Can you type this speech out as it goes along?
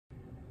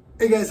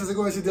Hey guys, how's it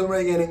going? It's Dylan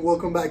again and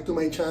welcome back to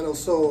my channel.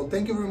 So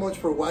thank you very much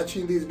for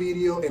watching this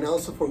video and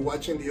also for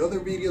watching the other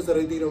videos that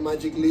I did on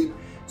Magic Leap.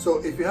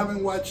 So if you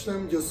haven't watched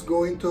them, just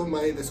go into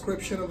my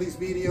description of this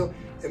video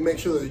and make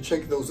sure that you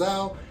check those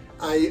out.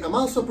 I am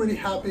also pretty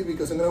happy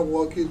because I'm going to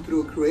walk you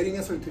through creating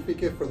a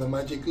certificate for the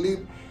Magic Leap.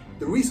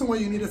 The reason why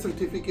you need a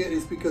certificate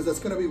is because that's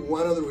going to be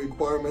one of the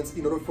requirements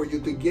in order for you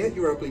to get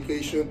your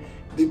application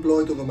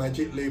deployed to the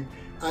Magic Leap.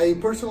 I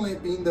personally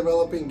have been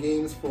developing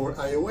games for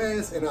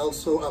iOS and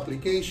also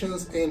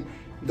applications, and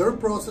their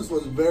process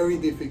was very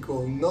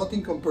difficult,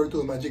 nothing compared to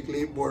the Magic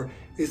Leap, where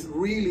it's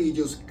really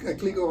just a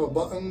click of a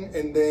button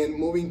and then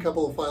moving a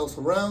couple of files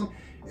around,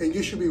 and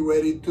you should be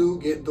ready to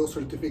get those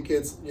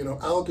certificates,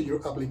 out to your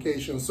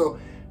application. So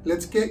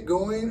let's get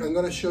going. I'm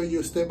going to show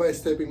you step by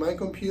step in my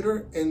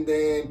computer, and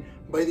then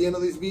by the end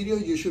of this video,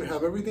 you should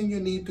have everything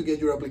you need to get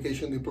your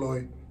application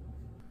deployed.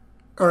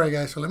 Alright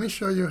guys, so let me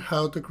show you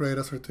how to create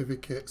a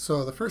certificate.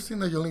 So the first thing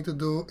that you'll need to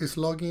do is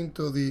log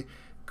into the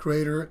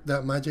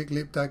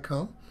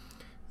creator.magicleap.com,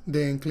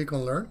 then click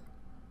on Learn.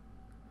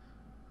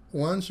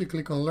 Once you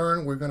click on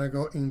Learn, we're going to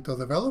go into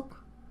Develop,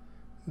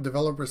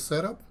 Developer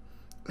Setup,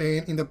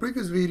 and in the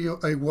previous video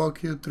I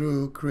walked you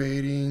through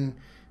creating,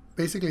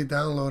 basically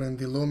downloading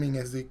the Looming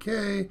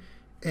SDK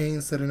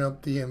and setting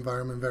up the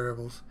environment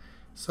variables.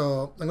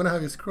 So I'm going to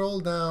have you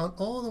scroll down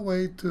all the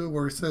way to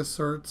where it says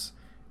Certs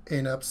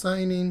and App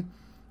Signing.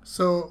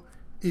 So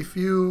if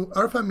you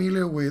are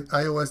familiar with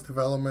iOS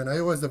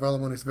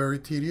development is very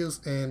tedious,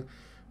 and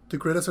to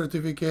create a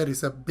certificate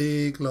is a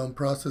big, long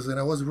process, and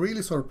I was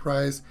really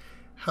surprised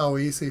how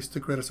easy it is to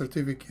create a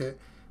certificate.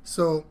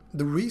 So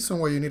the reason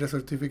why you need a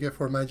certificate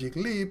for Magic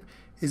Leap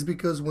is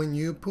because when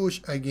you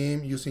push a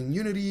game using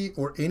Unity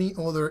or any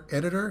other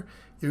editor,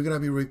 you're going to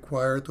be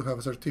required to have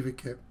a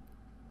certificate.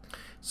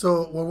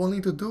 So what we'll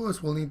need to do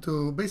is we'll need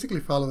to basically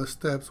follow the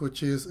steps,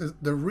 which is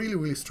they're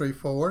really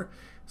straightforward.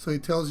 So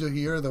it tells you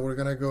here that we're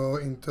going to go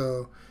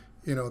into,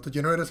 to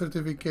generate a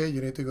certificate,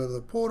 you need to go to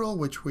the portal,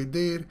 which we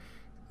did,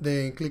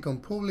 then click on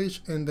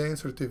Publish and then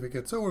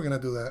Certificate. So we're going to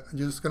do that. I'm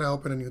just going to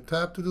open a new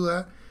tab to do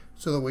that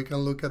so that we can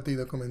look at the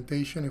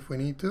documentation if we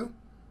need to.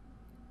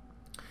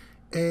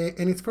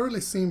 And it's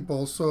fairly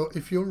simple. So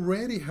if you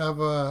already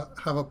have a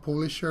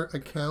publisher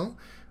account,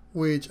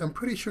 which I'm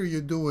pretty sure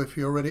you do if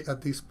you're already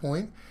at this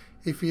point,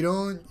 if you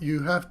don't,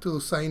 you have to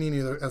sign in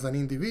either as an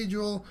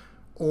individual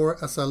or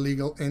as a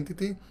legal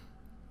entity.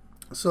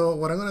 So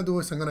what I'm going to do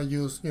is I'm going to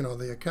use,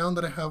 the account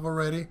that I have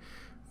already,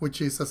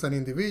 which is as an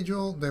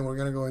individual. Then we're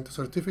going to go into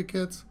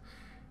certificates.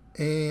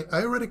 And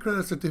I already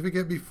created a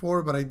certificate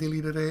before, but I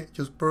deleted it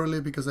just purely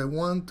because I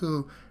want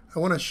to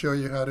show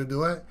you how to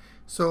do it.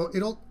 So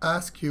it'll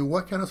ask you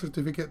what kind of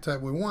certificate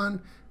type we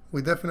want.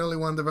 We definitely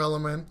want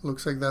development.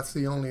 Looks like that's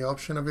the only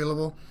option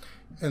available.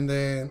 And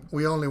then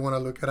we only want to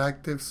look at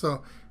active.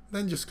 So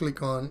then just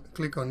click on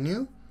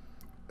New.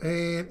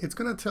 And it's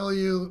going to tell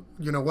you,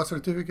 what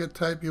certificate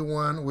type you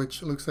want,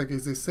 which looks like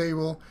is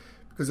disabled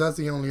because that's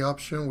the only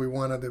option. We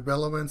want a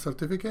development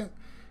certificate.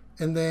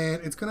 And then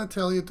it's going to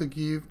tell you to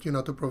give,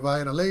 to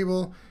provide a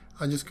label.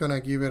 I'm just going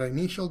to give it an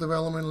initial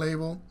development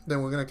label.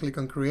 Then we're going to click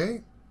on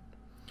Create.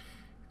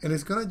 And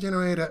it's going to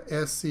generate a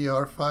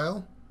SCR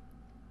file,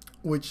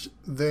 which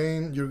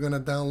then you're going to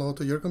download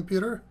to your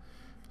computer.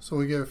 So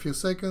we give a few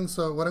seconds.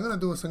 So what I'm going to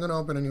do is I'm going to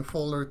open a new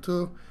folder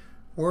too,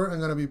 where I'm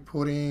going to be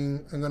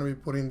putting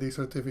these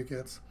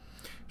certificates.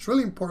 It's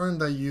really important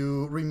that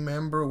you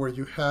remember where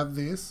you have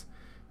this.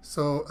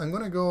 So I'm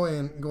going to go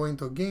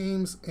into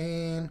games,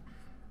 and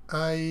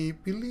I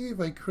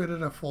believe I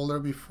created a folder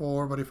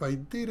before, but if I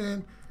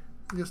didn't,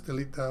 just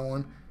delete that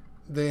one.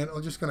 Then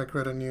I'm just going to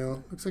create a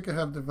new. Looks like I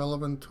have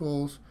development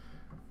tools.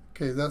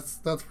 Okay, that's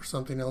for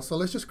something else. So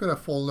let's just create a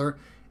folder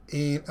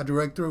in a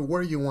directory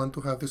where you want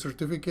to have the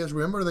certificates.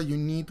 Remember that you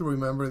need to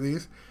remember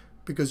these,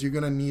 because you're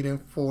going to need them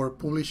for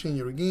publishing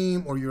your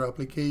game or your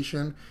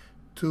application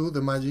to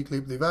the Magic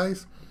Leap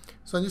device.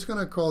 So I'm just going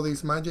to call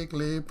this Magic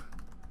Leap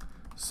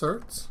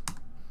Certs,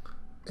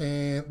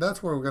 and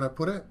that's where we're going to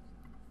put it.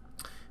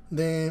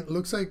 Then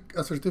looks like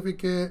a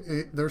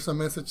certificate, there's a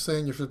message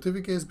saying your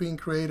certificate is being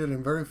created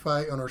and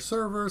verified on our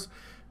servers.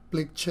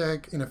 Click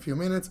check in a few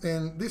minutes,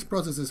 and this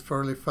process is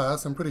fairly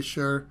fast. I'm pretty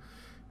sure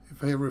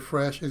if I hit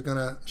refresh, it's going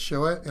to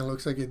show it, and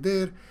looks like it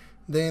did.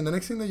 Then the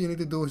next thing that you need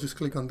to do is just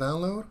click on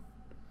download.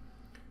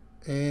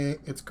 And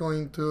it's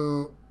going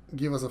to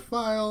give us a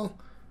file,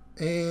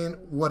 and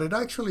what it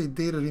actually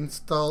did, it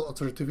installed a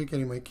certificate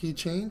in my key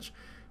change,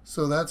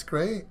 so that's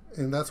great,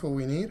 and that's what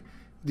we need.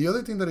 The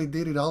other thing that it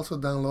did, it also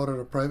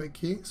downloaded a private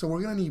key, so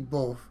we're going to need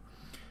both.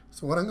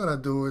 So what I'm going to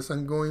do is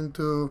I'm going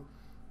to,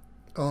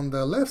 on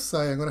the left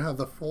side, I'm going to have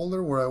the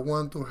folder where I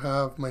want to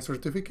have my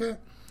certificate,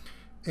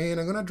 and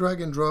I'm going to drag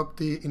and drop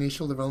the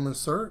initial development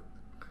cert,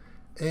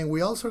 and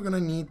we also are going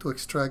to need to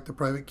extract the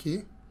private key.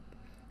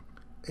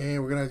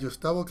 And we're going to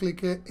just double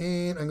click it,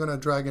 and I'm going to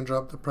drag and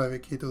drop the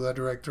private key to that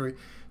directory.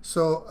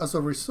 So as a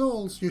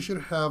result, you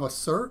should have a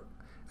cert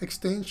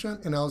extension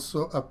and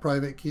also a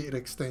private key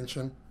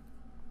extension.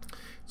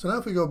 So now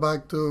if we go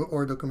back to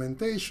our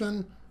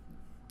documentation,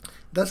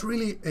 that's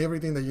really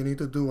everything that you need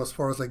to do as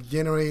far as like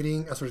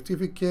generating a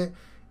certificate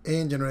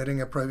and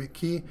generating a private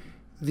key.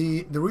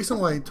 The reason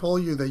why I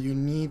told you that you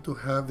need to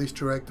have this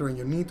directory and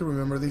you need to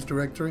remember this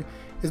directory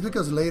is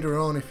because later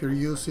on, if you're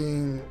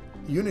using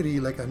Unity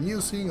like I'm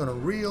using on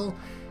Unreal,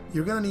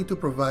 you're gonna need to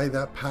provide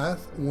that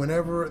path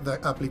whenever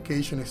the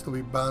application is to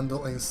be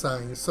bundled and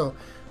signed. So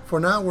for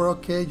now we're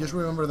okay, just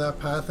remember that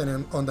path, and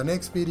then on the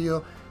next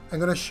video I'm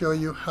gonna show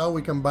you how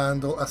we can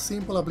bundle a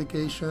simple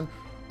application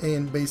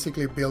and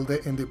basically build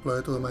it and deploy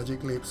it to the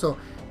Magic Leap. So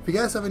if you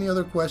guys have any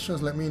other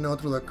questions, let me know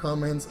through the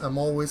comments. I'm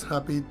always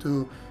happy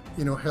to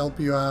help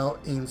you out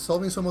in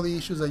solving some of the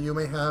issues that you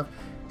may have.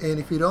 And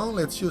if you don't,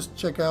 let's just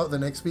check out the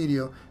next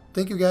video.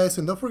 Thank you guys,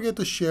 and don't forget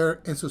to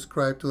share and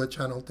subscribe to the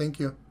channel. Thank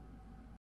you.